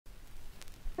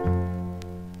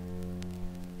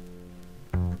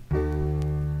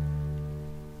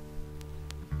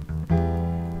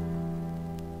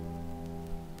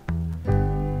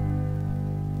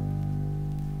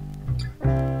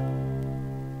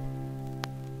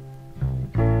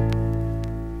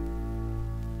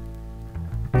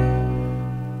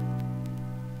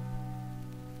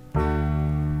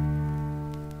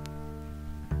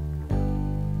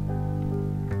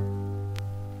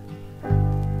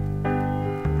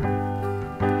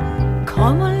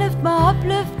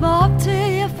løft mig op til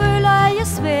jeg føler at jeg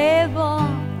svæver,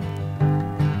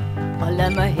 og lad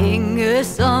mig hænge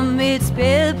som et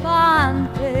spædbarn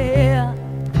der.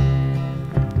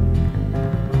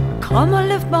 Kom og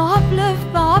løft mig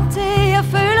op til jeg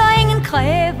føler ingen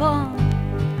kræver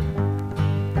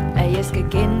at jeg skal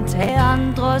gentage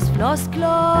andres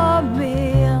floskler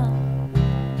mere.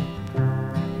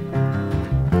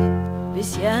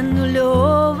 Hvis jeg nu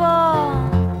lover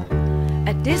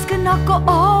at det skal nok gå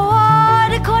over,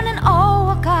 det er kun en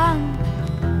overgang,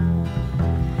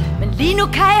 men lige nu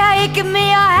kan jeg ikke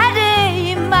mere af det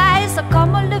i mig. Så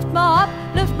kom og løft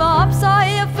mig op, så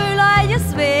jeg føler at jeg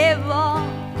svæver,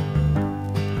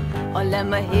 og lad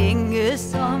mig hænge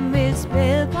som et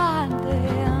spædbarn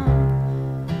der.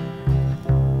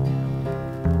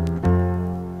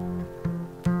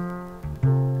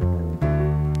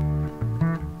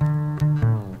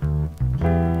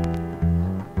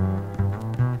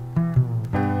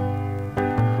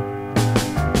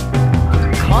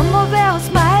 Kom og vær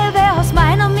hos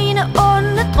mig, når mine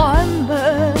onde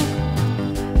drømme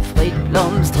frit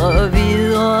blomstrer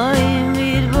videre i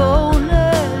mit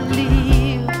vågne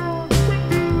liv.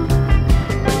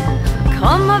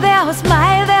 Kom og vær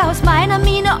hos mig, når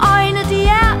mine øjne de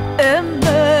er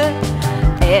ømme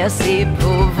af at se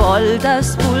på vold, der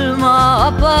svulmer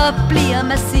op og bliver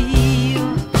massiv.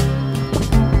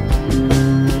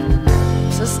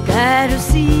 Så skal du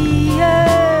sige,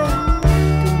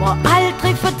 du må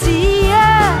aldrig fortie,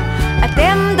 at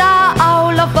dem der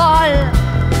avler vold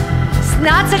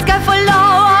snart selv skal få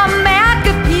lov at mærke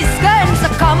pisken. Så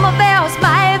kom og vær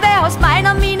hos mig,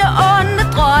 når mine onde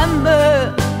drømme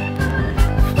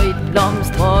frit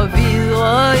blomstrer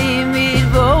videre i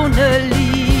mit vågne liv.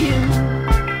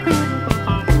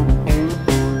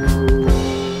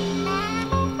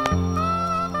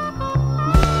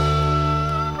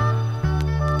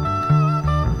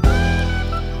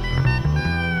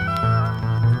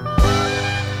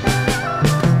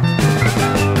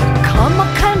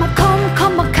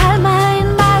 Kom og kald mig en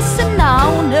masse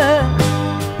navne,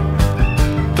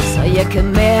 så jeg kan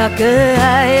mærke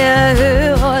at jeg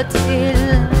hører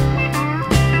til.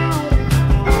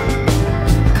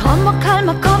 Kom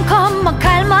og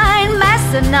kald mig en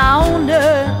masse navne.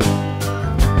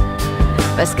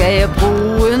 Hvad skal jeg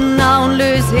bruge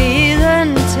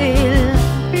navnløsheden til?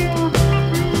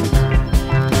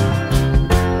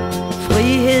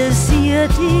 Frihed siger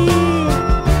de,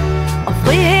 og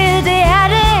frihed det er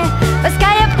det. Hvad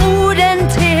skal jeg bruge den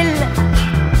til?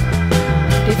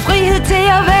 Det er frihed til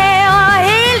at være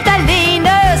helt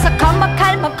alene. Så kom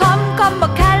og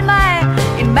kald mig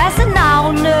en masse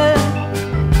navne,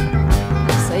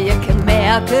 så jeg kan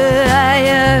mærke at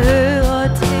jeg hører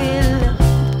til.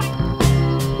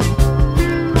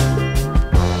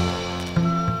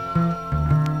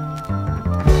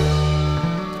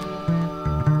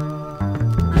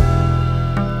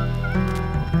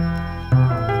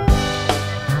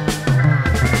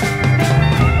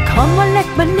 Kom og læg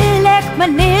mig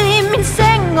ned i min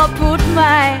seng og put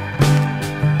mig,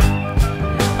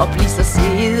 og bliv så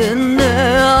siddende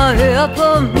og hør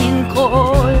på min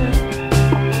gråd.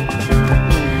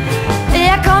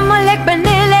 Jeg kommer og læg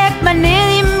mig ned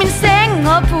i min seng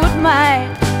og put mig,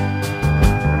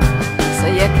 så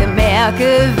jeg kan mærke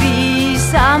vi er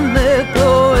samme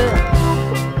båd.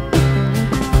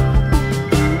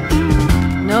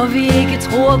 Når vi ikke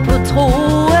tror på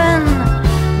troen,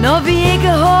 når vi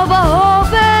ikke håber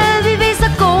håbet, vi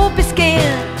viser god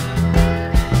besked.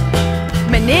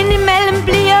 Men indimellem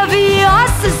bliver vi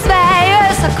også svage.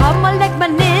 Så kom og læg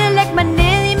mig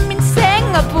ned i min seng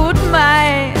og put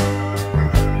mig,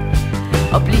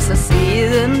 og bliv så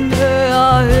siddende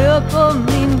og hør på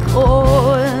min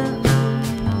gråd.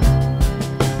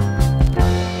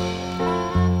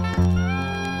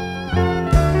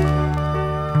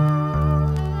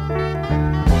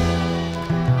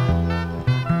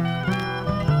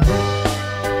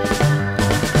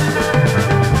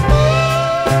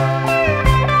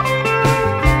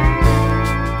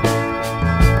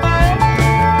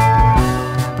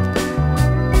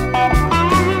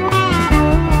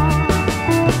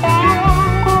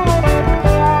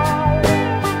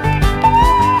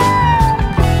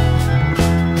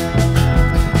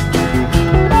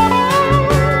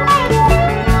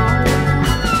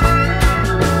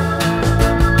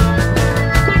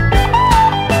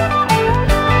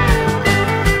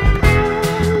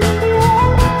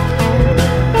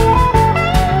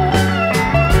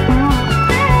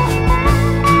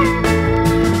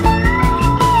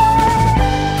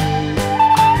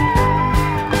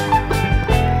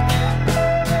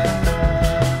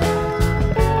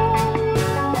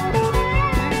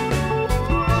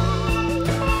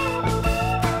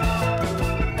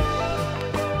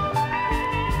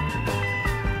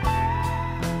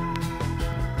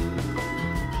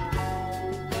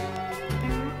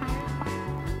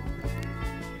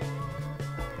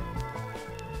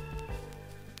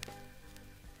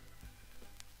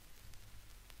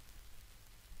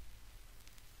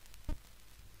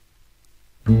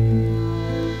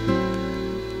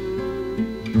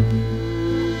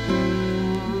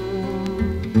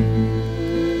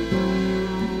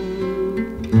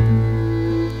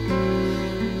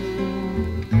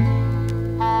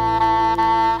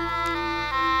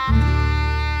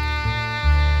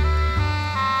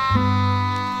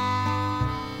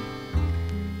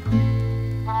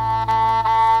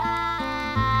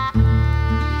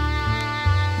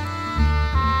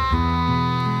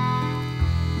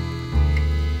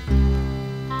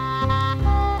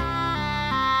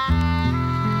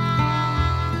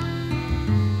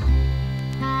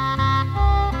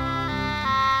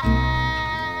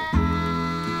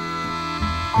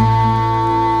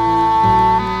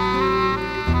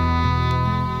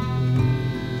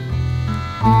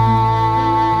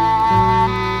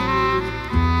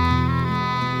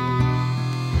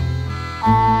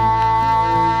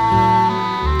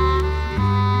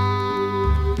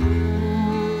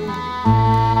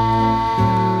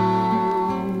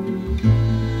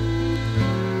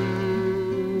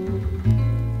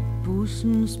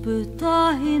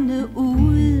 Spytter hende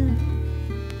ud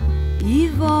i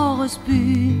vores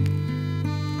by.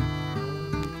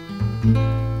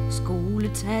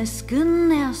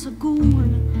 Skoletasken er så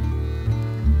gul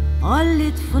og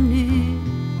lidt for ny.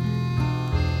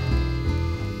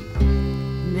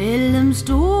 Mellem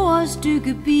store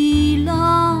stykke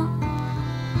biler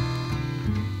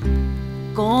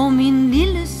går min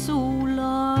lille sol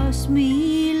og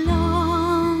smiler.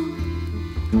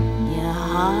 Jeg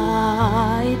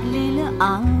har et lille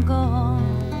anker,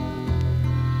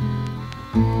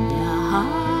 jeg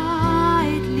har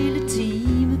et lille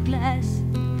timeglas,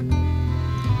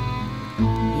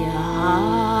 jeg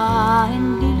har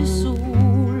en lille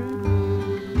sol,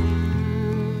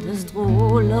 der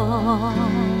stråler.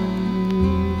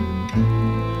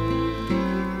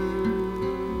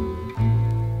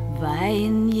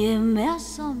 Vejen hjem er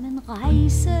som en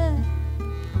rejse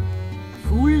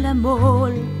fuld af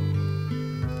mål.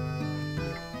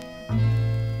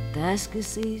 Der skal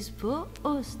ses på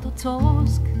ost og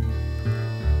torsk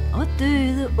og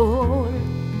døde ål.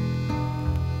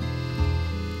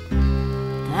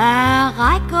 Der er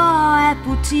rækker af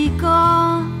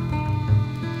butikker.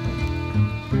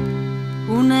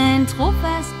 Hun er en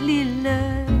trofast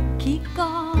lille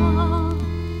kigger.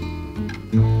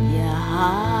 Jeg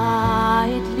har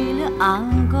et lille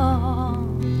anker,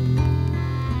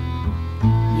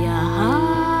 jeg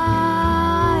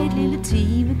har et lille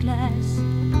timeglas,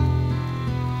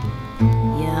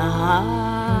 jeg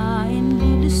har en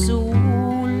lille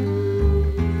sol,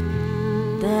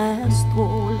 der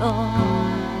stråler.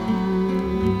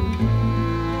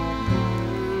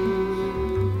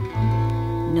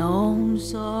 Når hun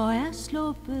så er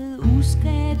sluppet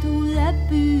uskadt ud af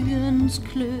byens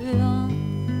klør,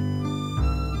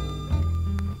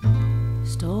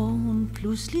 står hun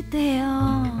pludselig der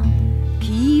og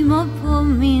kimer på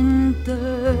min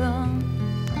dør.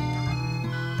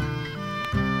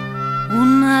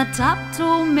 Hun har tabt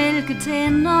 2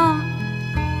 mælketænder,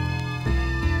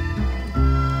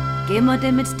 gemmer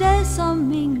dem et sted,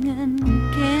 som ingen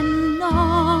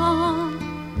kender.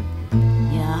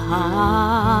 Jeg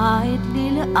har et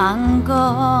lille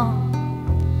anker,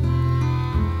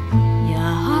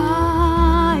 jeg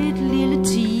har et lille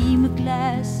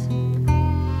timeglas,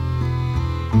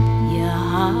 jeg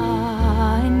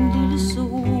har en lille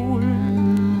sol,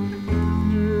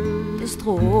 der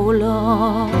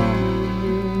stråler.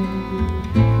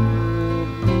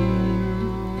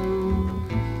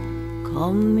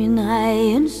 Kom min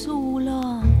egen sol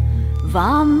og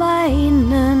varm mig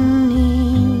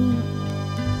indeni.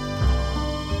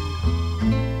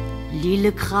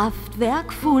 Lille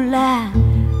kraftværk fuld af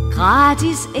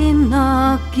gratis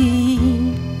energi.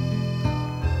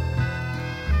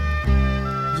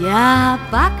 Jeg har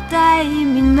bagt dig i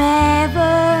min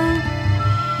mave.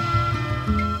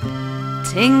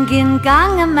 Tænk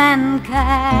engang, at man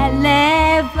kan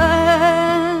lave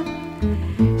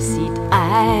sit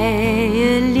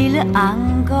eget lille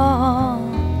anker,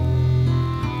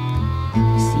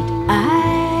 sit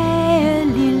eget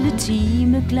lille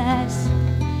timeglas,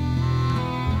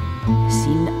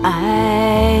 sin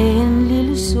egen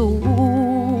lille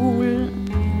sol,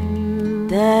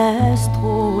 der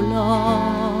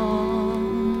stråler.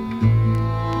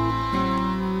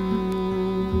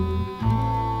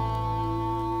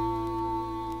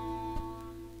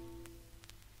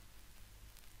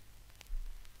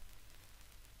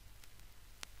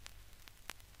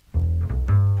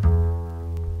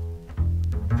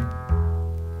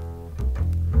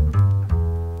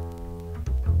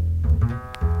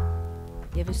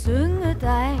 Jeg vil synge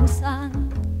dig en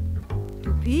sang,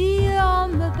 du pige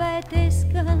omme bag disken.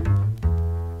 disken.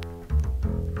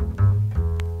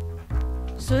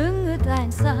 Synge dig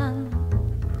en sang,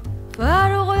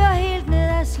 før du ryger helt ned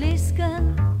ad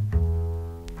slisken.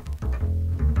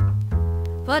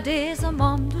 For det er som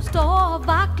om du står og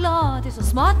vakler, det er så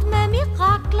småt med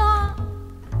mirakler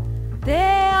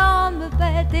deromme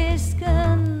bag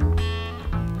disken.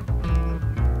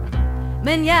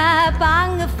 Men jeg er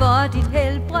bange for dit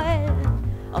helbred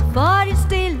og for dit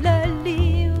stille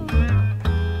liv.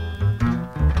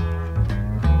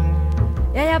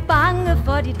 Ja, jeg er bange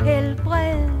for dit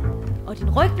helbred, og din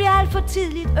ryg bliver alt for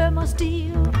tidligt øm og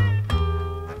stiv.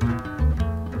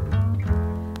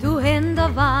 Du henter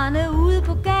varerne ude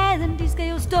på gaden, de skal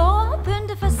jo stå og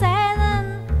pynte facaden.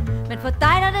 Men for dig der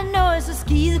er det noget så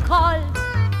skide koldt.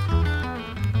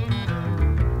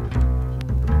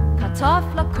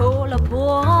 Kartofler, kål og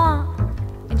porrer,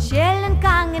 en sjælden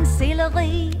gang en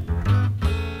selleri.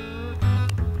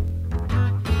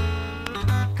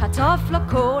 Kartofler,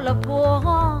 kål og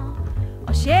porrer,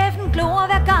 og chefen glor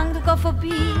hver gang du går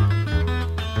forbi.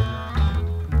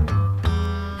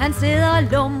 Han sidder og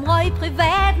lumrer i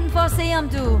privaten for at se om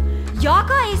du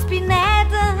jogger i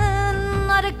spinaten,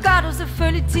 og det gør du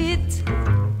selvfølgelig tit.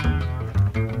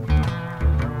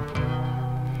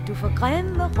 Du får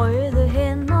grimme røde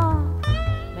hænder,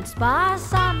 men sparer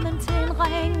sammen til en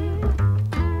ring.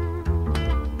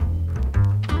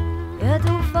 Ja,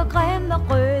 du får grimme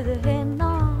røde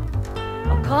hænder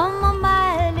og kommer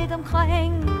meget lidt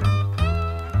omkring.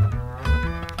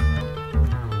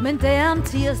 Men der om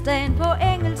tirsdagen på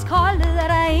engelskholdet er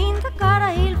der en, der gør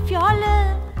dig helt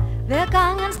fjollet, hver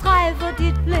gang han strejfer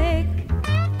dit blik.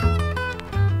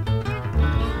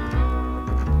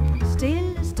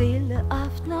 Stille, stille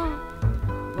aftener,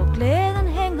 hvor glæden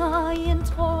hænger i en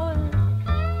tråd.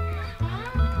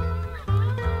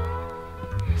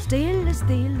 Stille,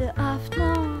 stille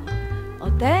aftener,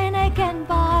 og dagen er igen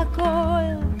bare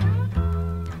gået.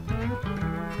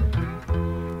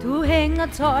 Du hænger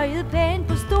tøjet pænt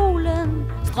på stolen,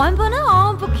 strømperne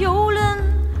oven på kjolen,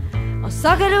 og så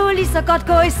kan du lige så godt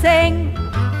gå i seng.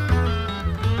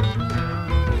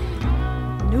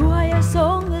 Nu har jeg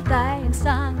sunget dig en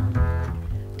sang,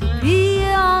 du pige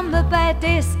omme bag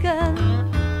disken.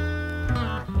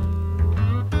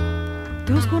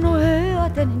 Du skulle nu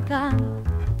høre den en gang,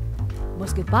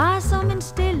 måske bare som en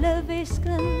stille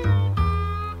hvisken.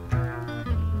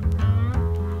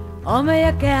 Om at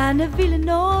jeg gerne ville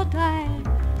nå dig,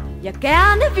 jeg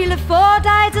gerne ville få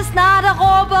dig til snart at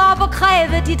råbe op og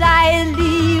kræve dit eget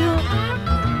liv.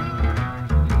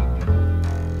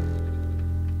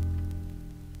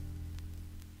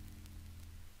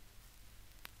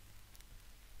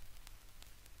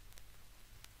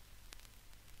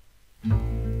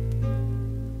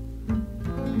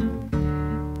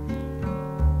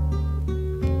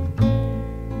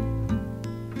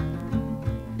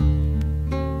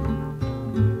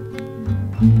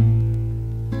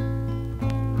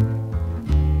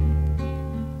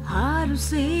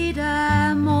 set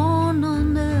af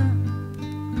morgenerne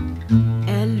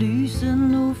er lyset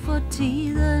nu for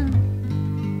tiden.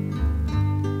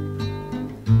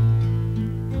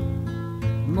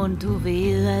 Mon du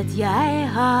ved, at jeg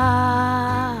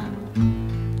har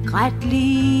grædt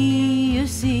lige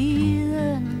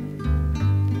siden.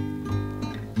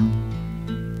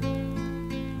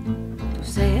 Du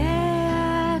sagde,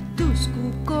 at du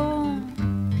skulle gå.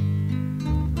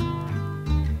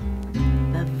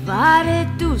 Hvad var det,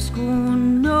 du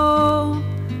skulle nå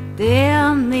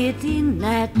der midt i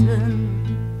natten?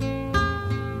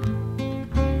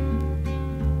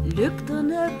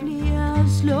 Lygterne bliver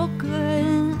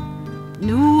slukket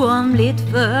nu om lidt,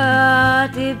 før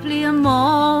det bliver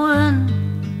morgen.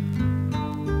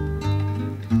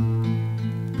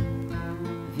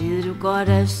 Ved du godt,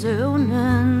 at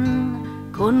søvnen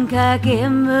kun kan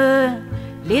gemme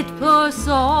lidt på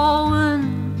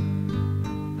sorgen?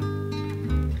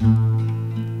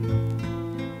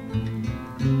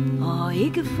 Og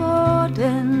ikke få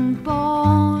den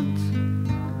bort.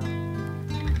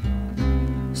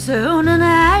 Søvnen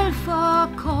er alt for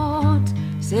kort,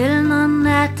 selv når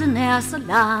natten er så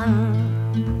lang.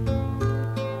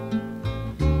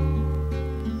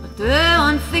 Og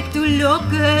døren fik du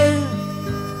lukket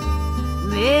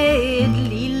med et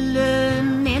lille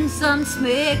nænsomt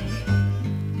smæk.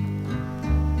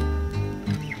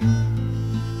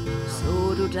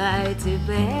 Så du dig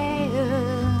tilbage,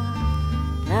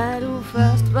 da du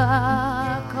først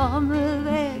var kommet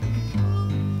væk.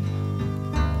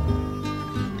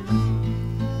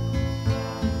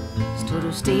 Stod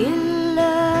du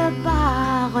stille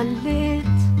bare lidt?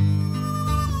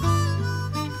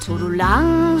 Tog du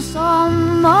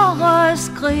langsommere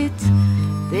skridt,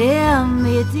 der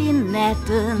midt i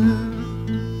natten.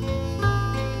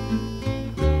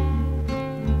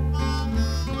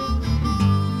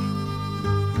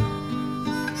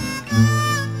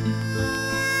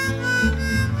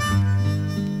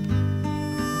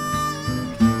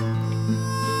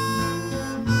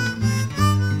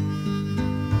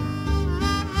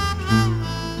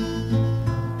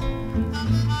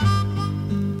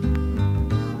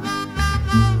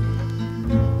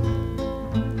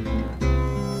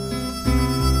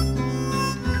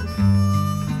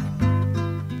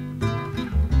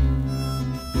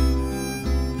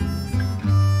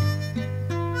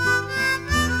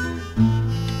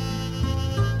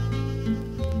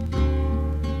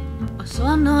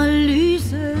 Så når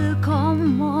lyset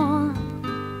kommer,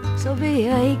 så vil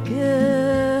jeg ikke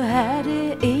have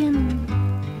det ind.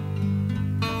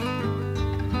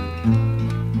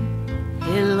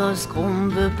 Hellere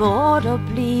skrumpe bort og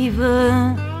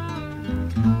blive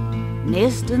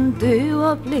næsten døv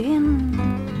og blind.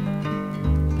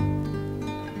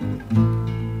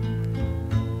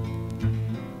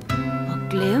 Og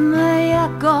glemme jeg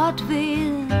godt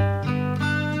ved,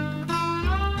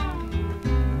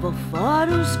 hvorfor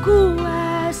du skulle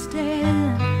afsted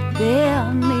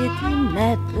der midt i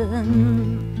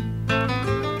natten.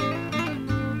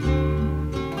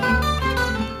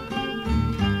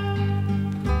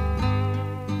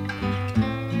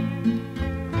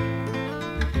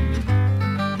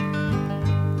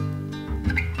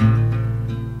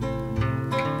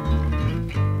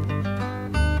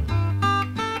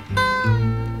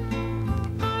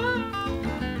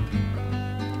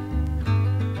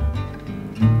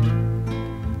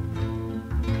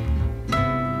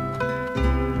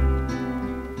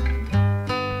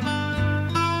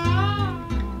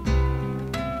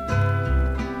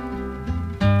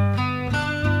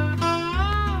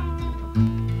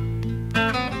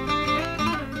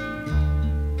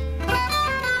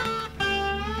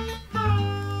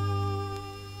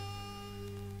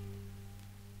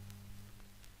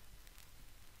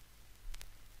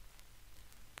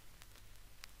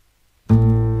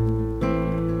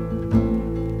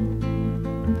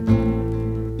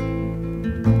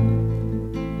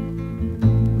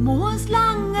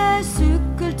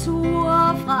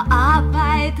 Cykeltur fra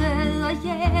arbejdet og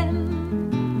hjem.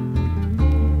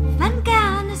 Fandt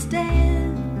gerne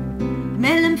sted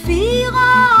mellem 4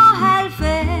 og halv 5.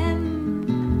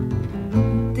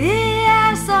 Det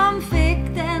er som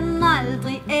fik den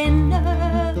aldrig ende.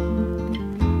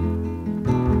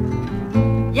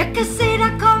 Jeg kan se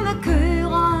der komme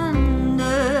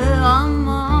kørende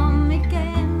om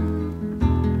igen.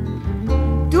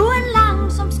 Du er en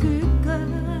langsom skygge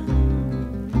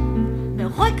med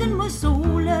ryggen mod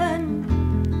solen,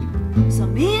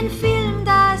 som i en film,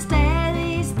 der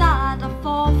stadig starter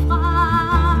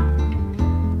forfra.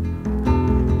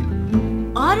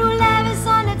 Og du lavede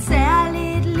sådan et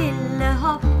særligt lille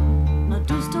hop, når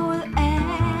du stod af.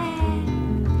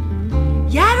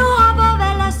 Ja, du hopper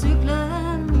vel af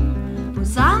cyklen på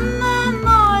samme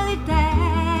måde i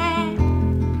dag.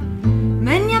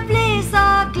 Men jeg blev så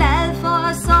glad,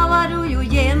 for så var du jo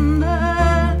hjemme.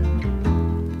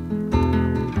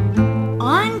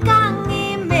 Og en gang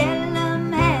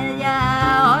imellem havde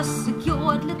jeg også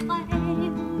gjort lidt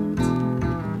rent.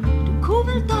 Du kunne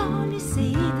vel dårligt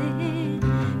se det,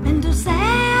 men du sagde,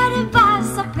 at det var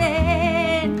så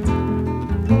pænt.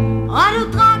 Og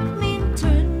du drak min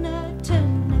tynde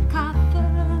kaffe.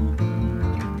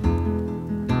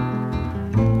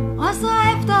 Og så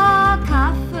efter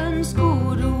kaffen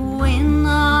skulle du ind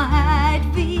og have et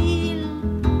hvil.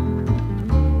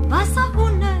 Var så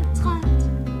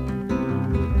hundetræt,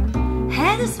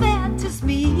 havde svært til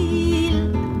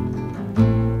smil.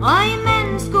 Og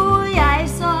imens skulle jeg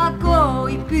så gå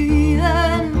i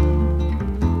byen.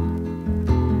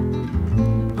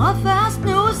 Og først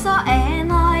nu så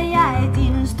aner jeg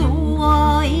din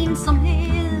store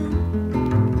ensomhed.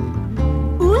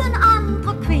 Uden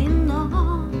andre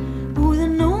kvinder,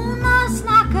 uden nogen at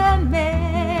snakke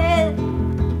med.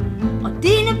 Og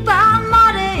dine børn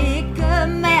måtte ikke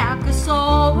mærke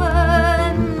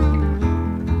sorgen.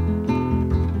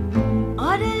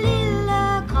 Og det lille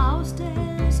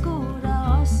gravsted skulle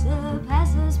der også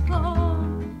passes på.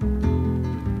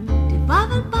 Det var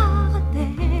vel bare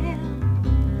der,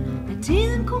 at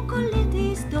tiden kunne gå lidt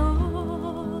i stå.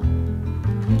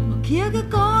 Og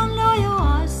kirkegården lå jo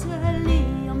også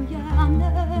lige om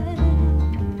hjørnet.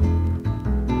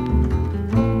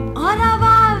 Og der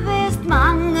var vist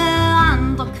mange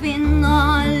andre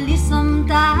kvinder ligesom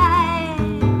dig,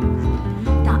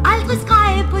 der aldrig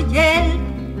skreg på hjælp,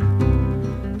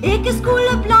 ikke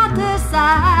skulle blotte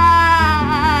sig.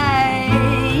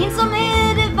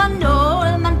 Ensomhed, det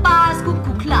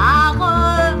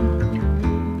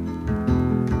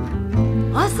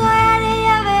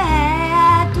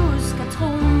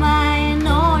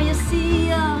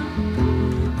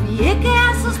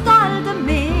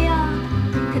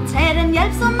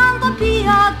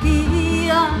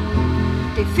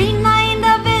finder en,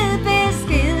 der ved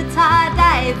besked, tager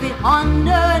dig ved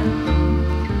hånden.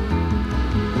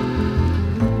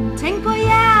 Tænk på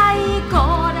jer i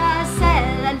går, der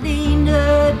sad alene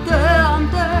dør om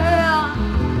dør.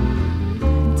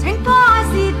 Tænk på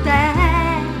os i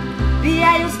dag, vi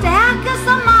er jo stærke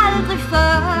som aldrig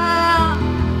før.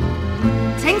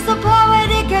 Tænk så på, hvad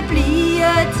det kan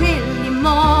blive til i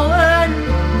morgen.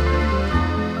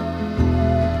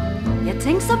 Jeg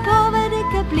tænk så på, hvad det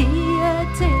kan blive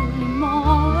til i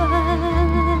morgen.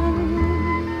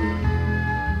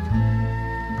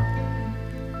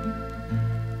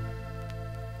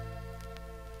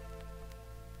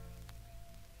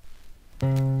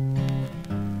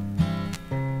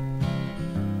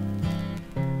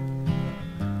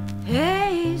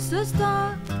 Hej søster,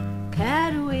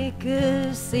 kan du ikke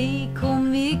se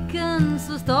komikken,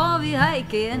 så står vi her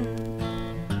igen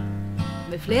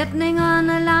med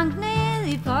flætningerne langt ned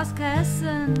i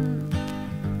postkassen.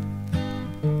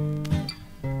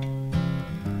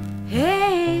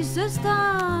 Hey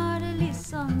søster, det er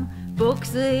ligesom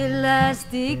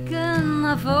bukseelastikken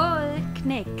har fået et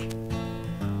knæk,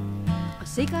 og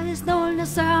sikkerhedsnålen er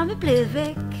sørme blevet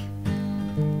væk.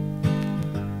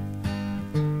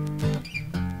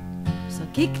 Så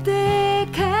gik det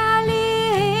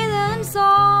kærligheden så.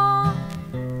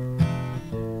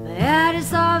 Hvad er det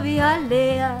så vi har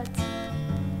lært?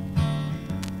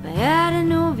 Hvad er det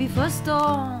nu vi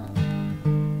forstår?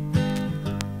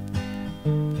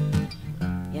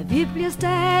 Ja, vi bliver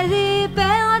stadig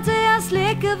bedre til at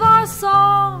slikke vores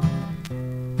sår.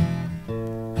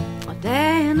 Og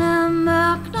dagene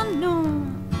mørkner nu.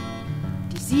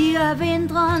 De siger at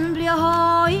vinteren bliver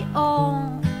hård i år.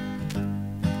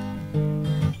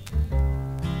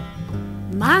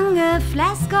 Mange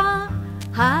flasker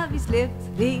har vi slæbt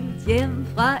helt hjem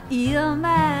fra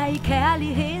Irma i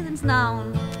kærlighedens navn.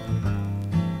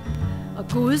 Og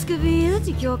Gud skal vide,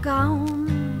 de gjorde gavn.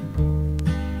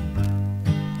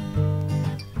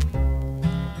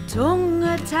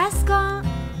 Tunge tasker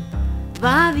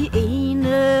var vi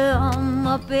ene om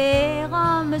at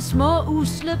bære med små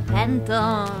usle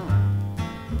panter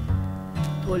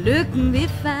på lykken vi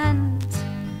fandt.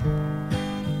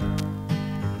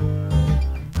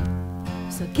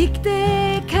 Så gik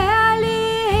det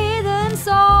kærligheden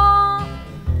så.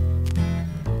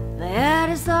 Hvad er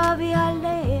det så vi har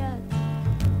lært?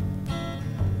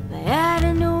 Hvad er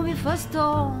det nu vi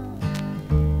forstår?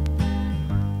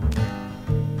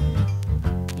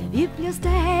 Ja, vi bliver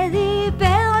stadig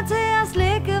bedre til at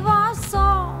slikke vores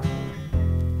sår.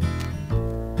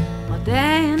 Og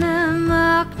dagene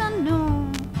mørkner nu.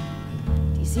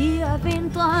 De siger at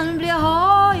vinteren bliver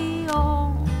hård i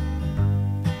år.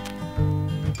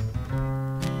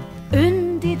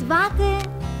 Yndigt var det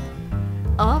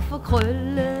at få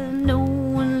krøllet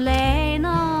nogle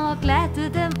laner og glatte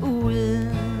dem ud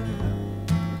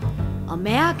og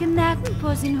mærke natten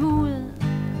på sin hud.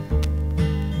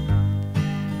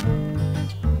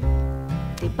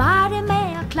 Det er bare det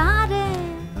med at klare det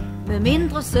med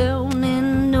mindre søvn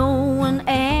end nogen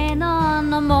aner,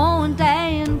 når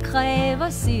morgendagen kræver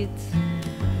sit,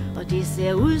 og det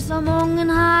ser ud som ungen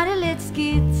har det lidt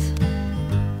skidt.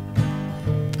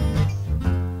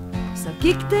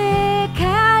 Gik det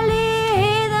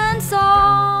kærligheden så.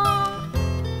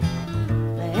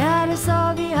 Hvad er det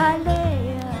så vi har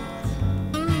lært?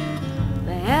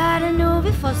 Hvad er det nu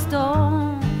vi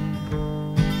forstår?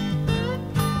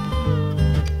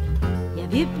 Ja,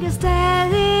 vi bliver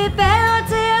stadig bedre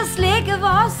til at slikke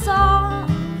vores sår.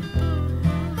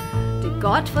 Det er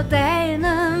godt for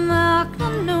dagene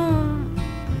mørkner nu.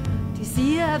 De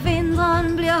siger at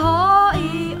vinteren bliver hård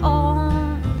i år.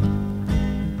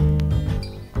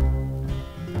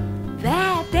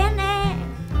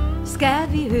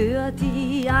 Skal vi høre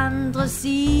de andre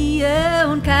sige,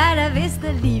 hun kan da vist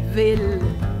alligevel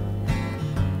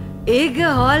ikke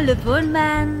holde på en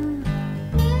mand.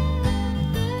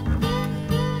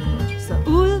 Så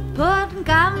ud på den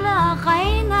gamle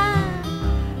arena,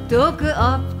 dukke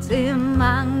op til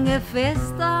mange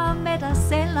fester med dig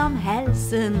selv om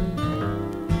halsen.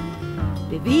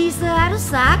 Bevise at du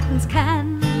sagtens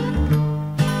kan.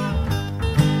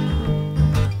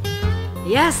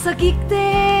 Ja, så gik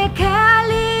det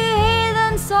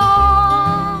kærligheden så.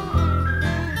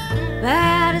 Hvad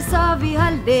er det så vi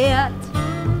har lært?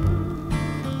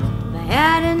 Hvad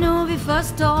er det nu vi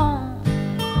forstår?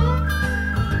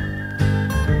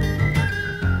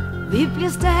 Vi bliver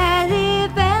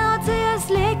stadig bedre til at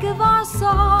slikke vores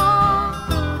sår.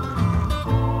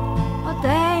 Og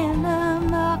dagene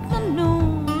mørkner nu.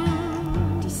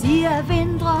 De siger at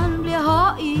vinteren bliver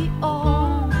hård i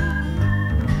år.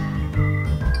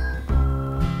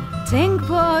 Tænk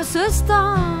på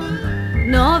søster,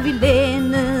 når vi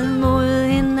lænede mod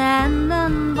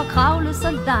hinanden, var kravlet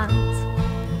så langt,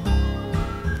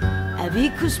 at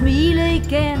vi kunne smile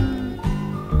igen.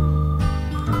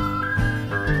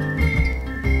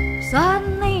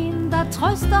 Sådan en, der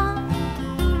trøster,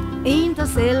 en, der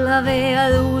selv har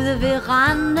været ude ved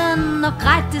randen og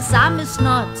grædt det samme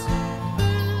snot.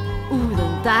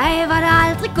 Uden dig var det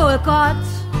aldrig gået godt.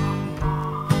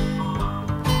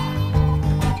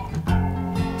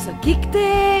 Så gik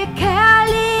det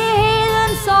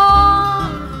kærlighedens år.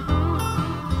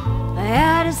 Hvad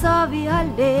er det så vi har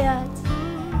lært?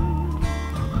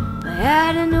 Hvad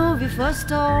er det nu vi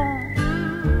forstår?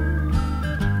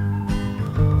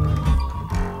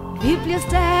 Vi bliver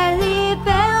stadig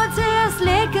bedre til at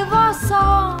slække vores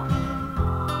sår.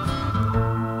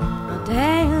 Og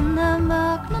dagen er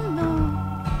mørknet nu.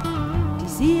 De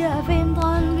siger at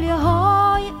vinteren bliver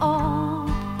hård i år.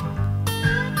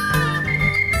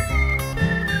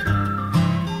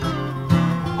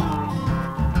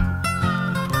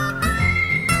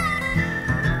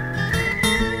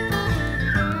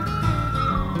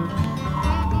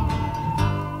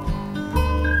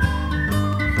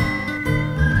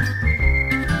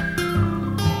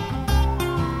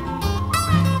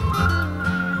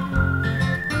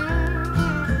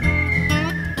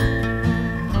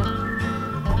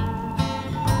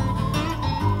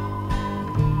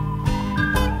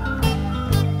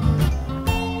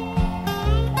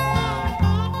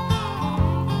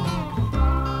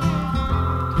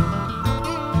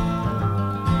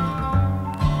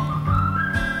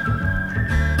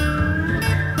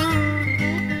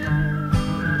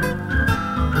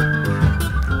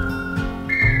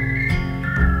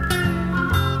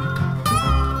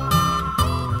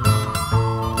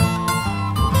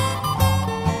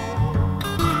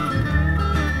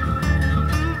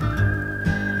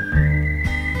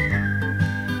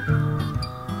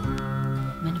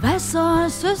 Så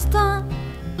søster,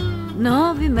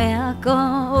 når vi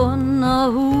mærker under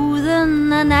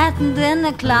huden, at natten den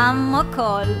er klam og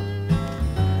kold,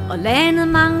 og landet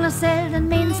mangler selv den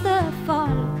mindste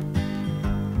fold.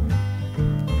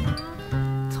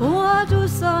 Tror du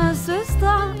så,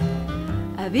 søster,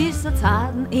 at vi så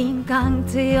tager den en gang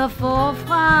til at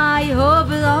forfra, i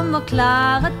håbet om at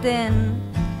klare den,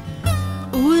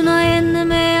 uden at ende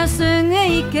med at synge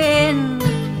igen?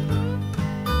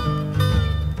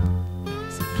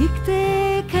 Gik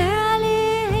det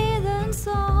kærlighedens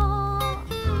år?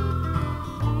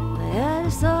 Hvad er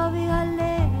det så vi har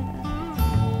lært?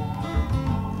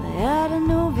 Hvad er det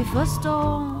nu vi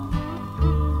forstår?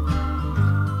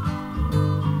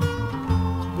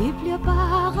 Vi bliver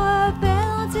bare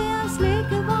bedre til at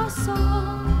slikke vores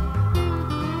sår.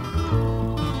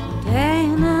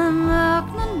 Dagen er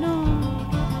mørknet nu.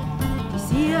 De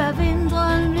siger at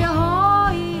vinteren bliver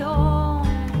hård i år.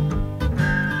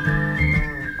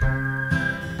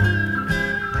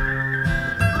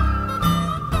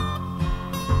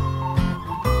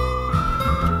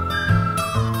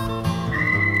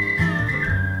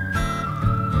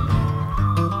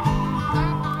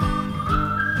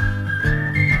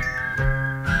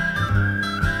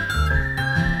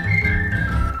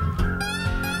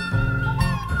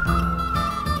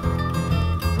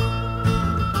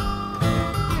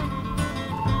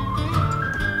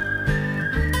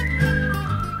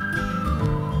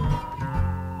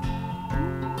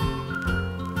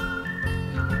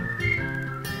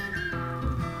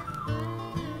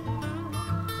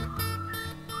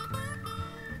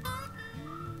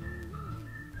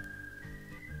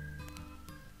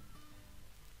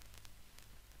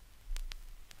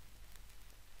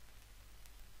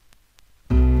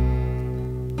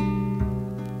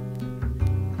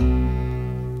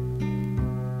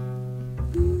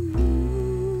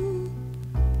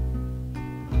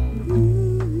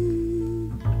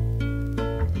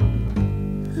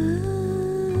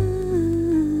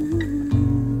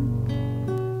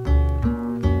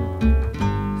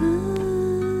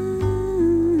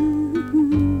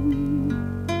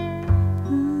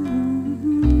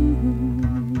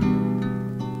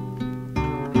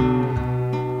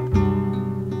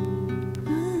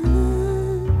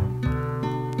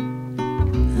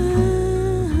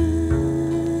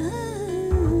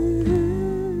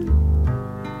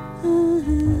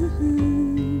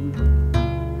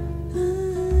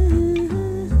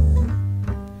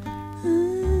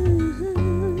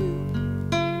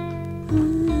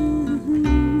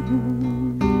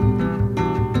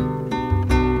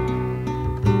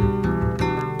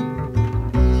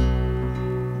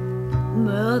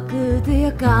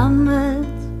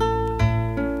 gammelt,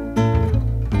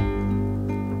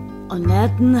 og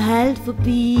natten halvt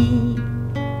forbi.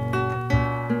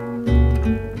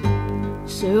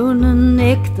 søvnen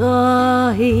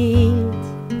nægter helt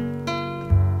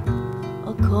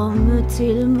at komme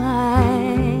til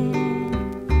mig.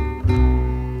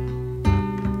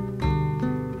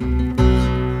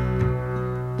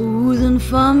 Uden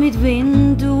for mit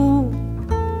vindue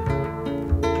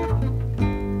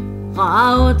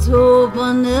rager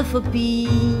tåberne forbi,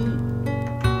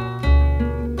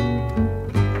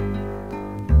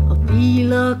 og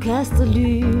biler kaster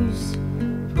lys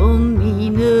på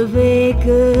mine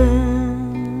vægge.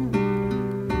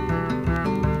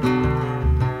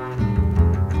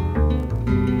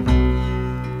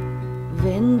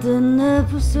 Ventende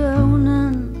på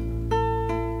søvnen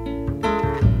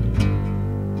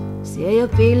ser jeg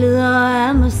billeder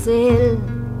af mig selv,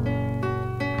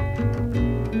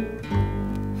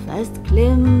 fast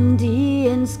klemt i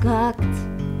en skakt,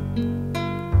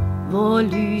 hvor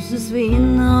lyset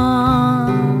svinder.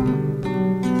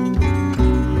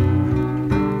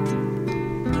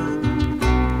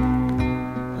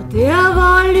 Og der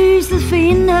hvor lyset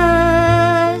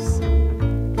findes,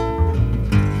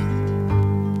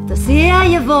 der ser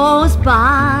jeg vores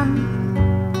barn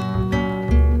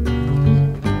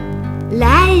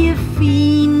lege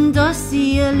fint og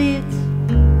sirligt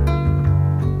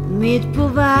midt på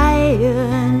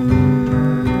vejen.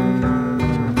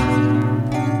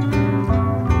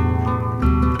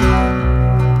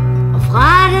 Og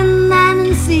fra den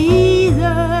anden side,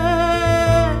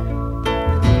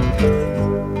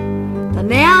 der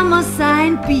nærmer sig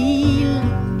en bil,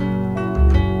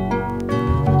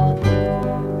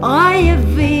 og jeg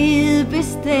ved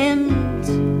bestemt,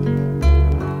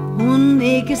 hun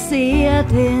ikke ser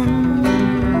den.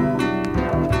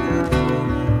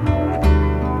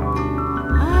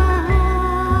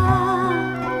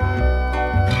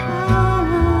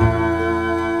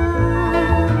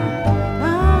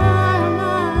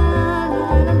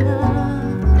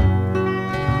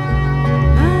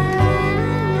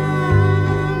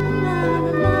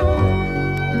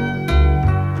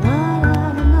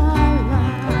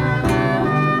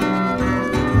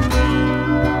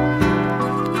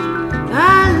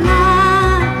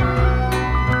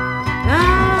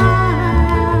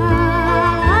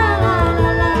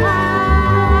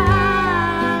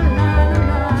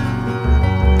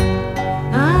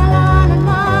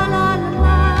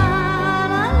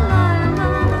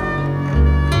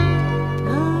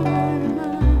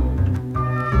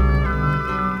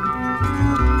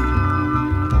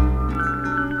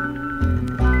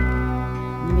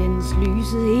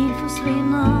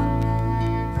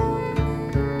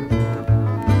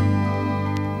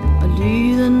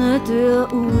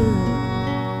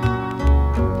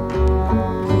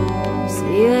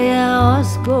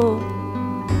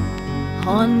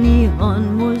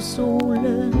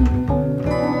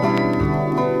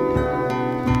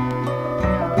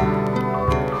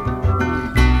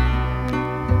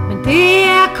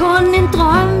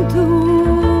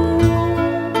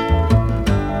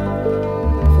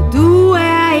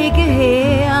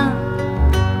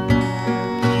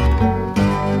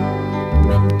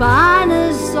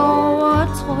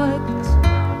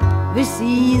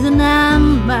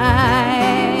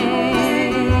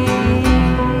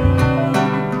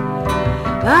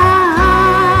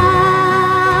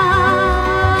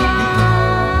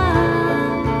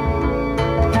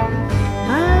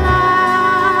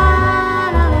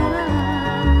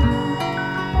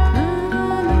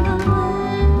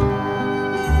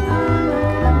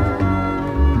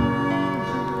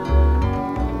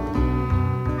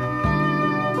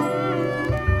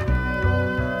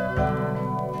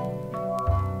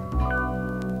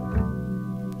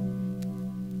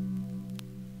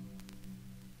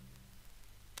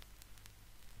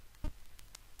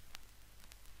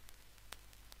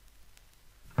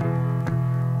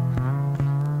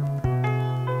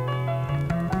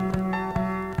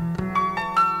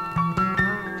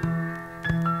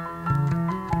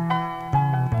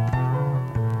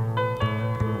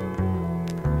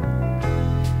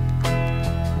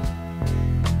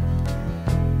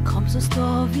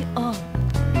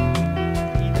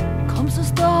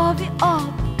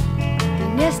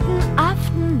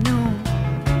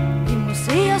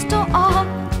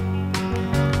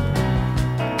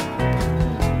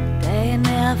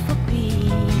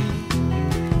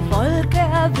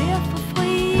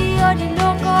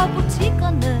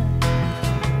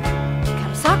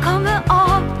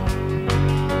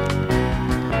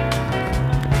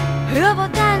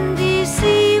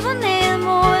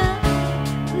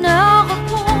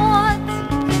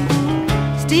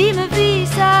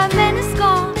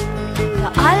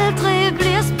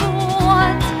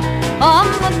 Om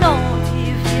hvornår de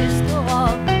vil stå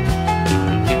op.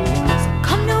 Så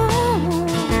kom nu.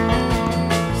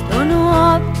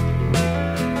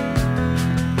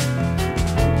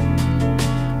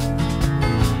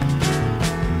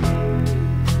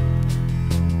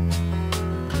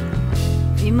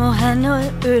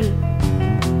 noget øl.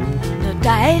 Noget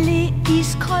dejlig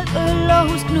iskold øl,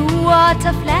 og husk nu at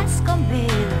tage flasker med,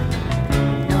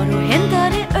 når du henter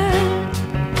det øl.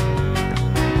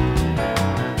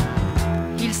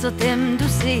 Hilser dem du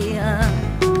ser,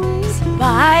 sig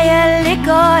bare jeg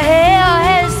ligger her og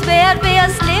havde svært ved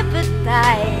at slippe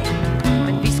dig,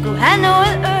 men vi skulle have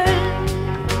noget øl.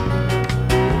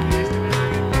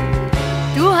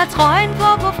 Du har trøjen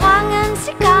på frangen,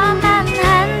 cigarmanden,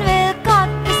 han ved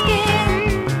godt besked.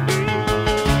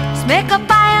 Smækker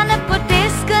bajerne på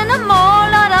disken og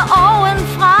måler dig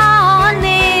ovenfra og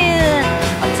ned,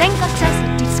 og tænker tag sig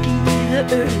dit skide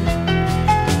øl.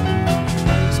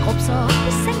 Skrub så op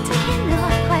i seng til hende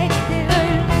og drik det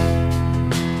øl.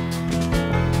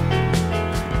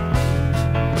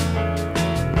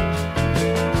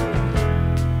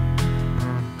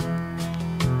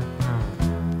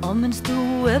 Og mens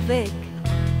du er væk,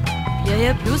 bliver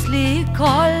jeg pludselig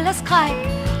kold af skræk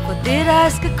for det der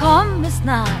skal komme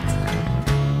snart,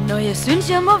 når jeg synes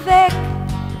jeg må væk.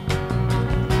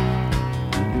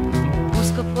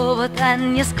 Husker på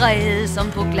hvordan jeg skred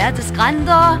som på glatte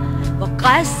skrænter, hvor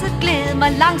græsset gled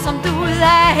mig langsomt ud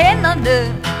af hænderne,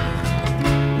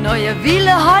 når jeg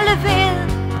ville holde ved.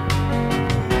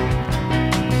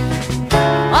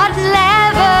 Og den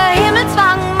lave himmel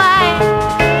tvang mig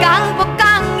gang på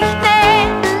gang i knæ.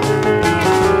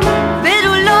 Ved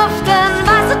du luften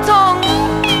var så tung,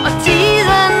 og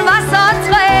tiden var så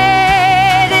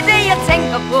træt. Det er det jeg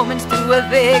tænker på mens du er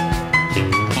væk.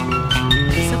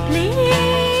 Så bliv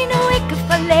nu ikke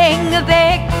for længe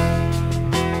væk.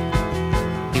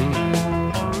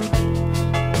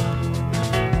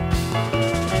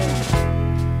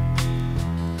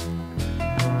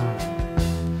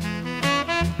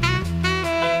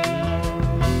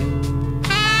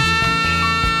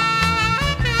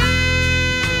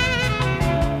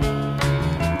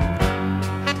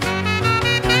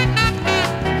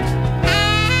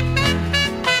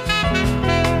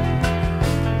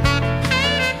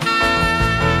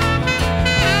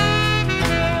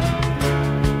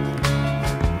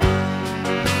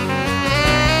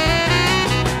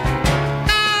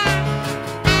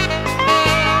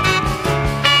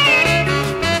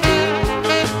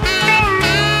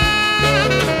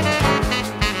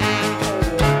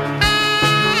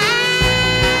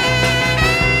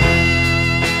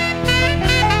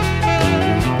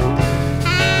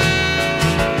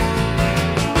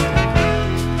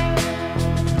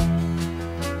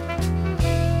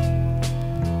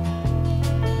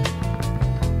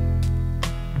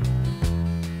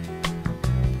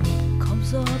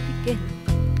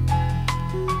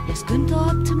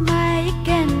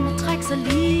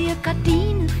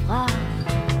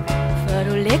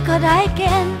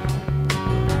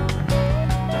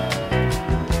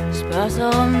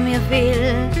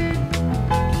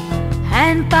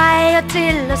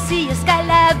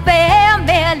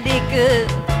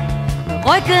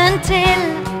 Ryggen til,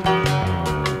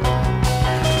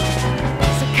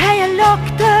 så kan jeg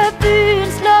lugte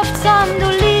byens luft, som du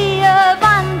lige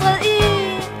vandret i.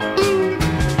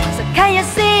 Så kan jeg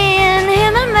se en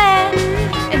himmel med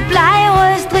en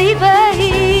blegrød stribe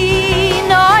i.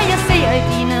 Når jeg ser i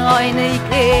dine øjne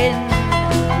igen,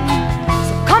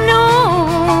 så kom nu,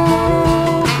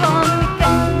 kom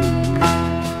igen.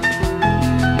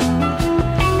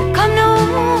 Kom nu,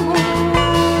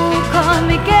 kom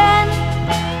igen.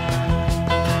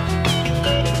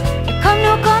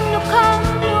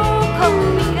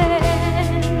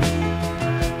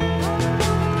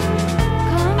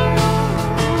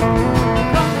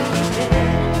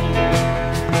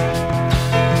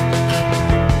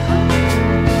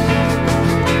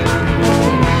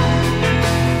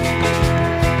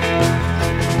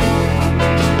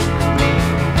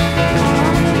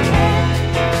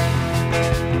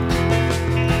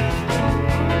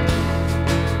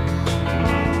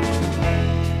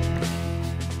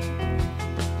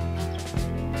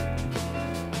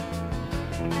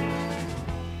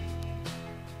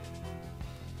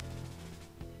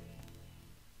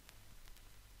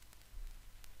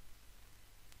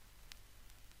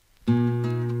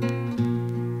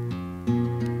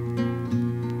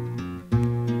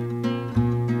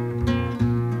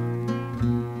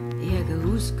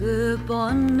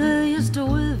 Båndet jeg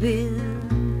stod ved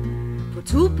på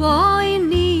Tuborg i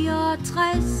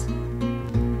 69.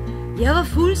 Jeg var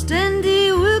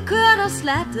fuldstændig udkørt af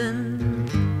slatten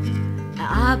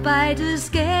af arbejdets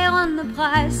skærende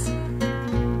pres.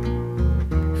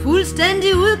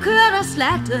 Fuldstændig udkørt af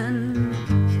slatten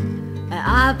af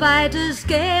arbejdets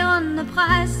skærende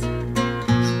pres.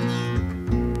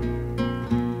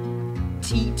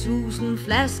 10.000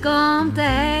 flasker om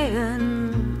dagen.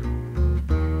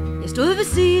 Jeg stod ved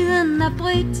siden af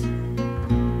Brit.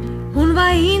 Hun var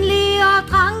enlig og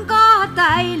drank og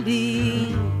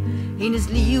dejlig. Hendes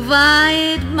liv var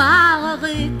et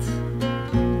mareridt.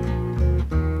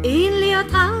 Enlig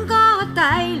og drank og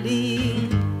dejlig.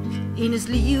 Hendes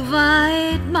liv var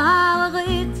et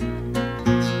mareridt.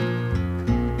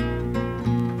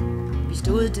 Vi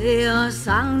stod der og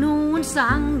sang nogle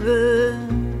sange.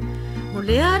 Hun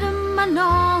lærte mig,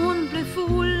 når hun blev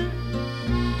fuld,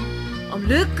 om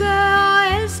lykke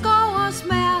og elskov og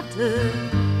smerte.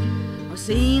 Og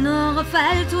senere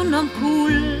faldt hun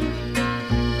omkuld.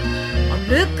 Om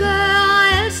lykke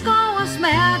og elskov og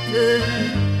smerte.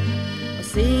 Og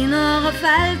senere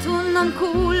faldt hun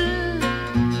omkuld.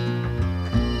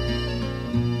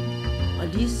 Og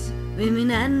Lis ved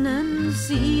min anden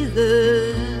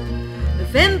side, med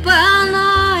 5 børn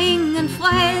og ingen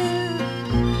fred.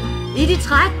 I de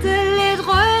trætte lidt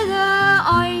røde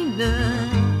øjne.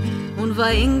 Hun var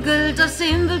enkelt og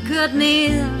simpelt kørt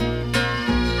ned.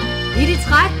 I de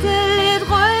trætte lidt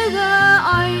røde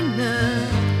øjne.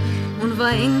 Hun var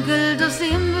enkelt og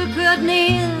simpelt kørt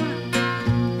ned.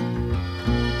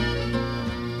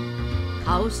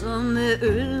 Pauser med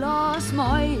øl og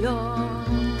smøger.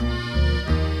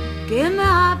 Gemme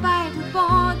arbejdet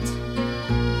bort.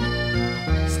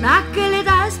 Snakke lidt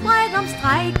adspredt om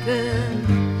strejken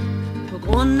på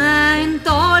grund af en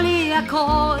dårlig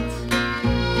akkord.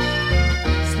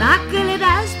 Snakke lidt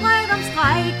adspredt om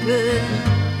strejken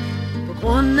på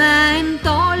grund af en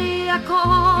dårlig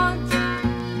akkord.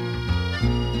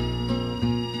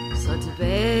 Så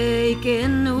tilbage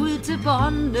igen ud til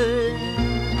båndet.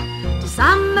 Det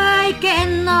samme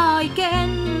igen og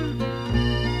igen.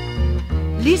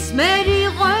 Lis med de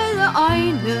røde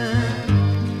øjne.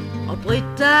 Og Brit,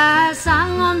 der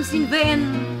sang om sin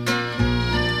ven.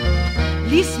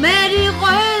 Lis med de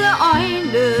røde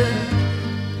øjne.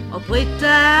 Og Brit,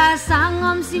 der sang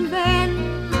om sin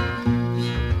ven.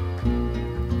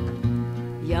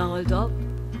 Jeg holdt op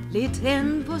lidt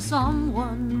hen på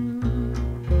sommeren.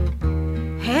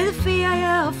 Havde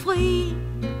ferie og fri.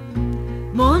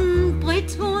 Mon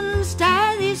Brit, hun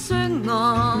stadig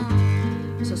synger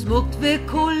så smukt ved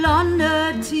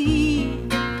kolonne 10.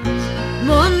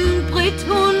 Mon Brit,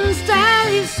 hun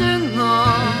stadig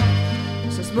synger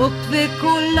så smukt ved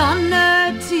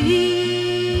kolonne 10.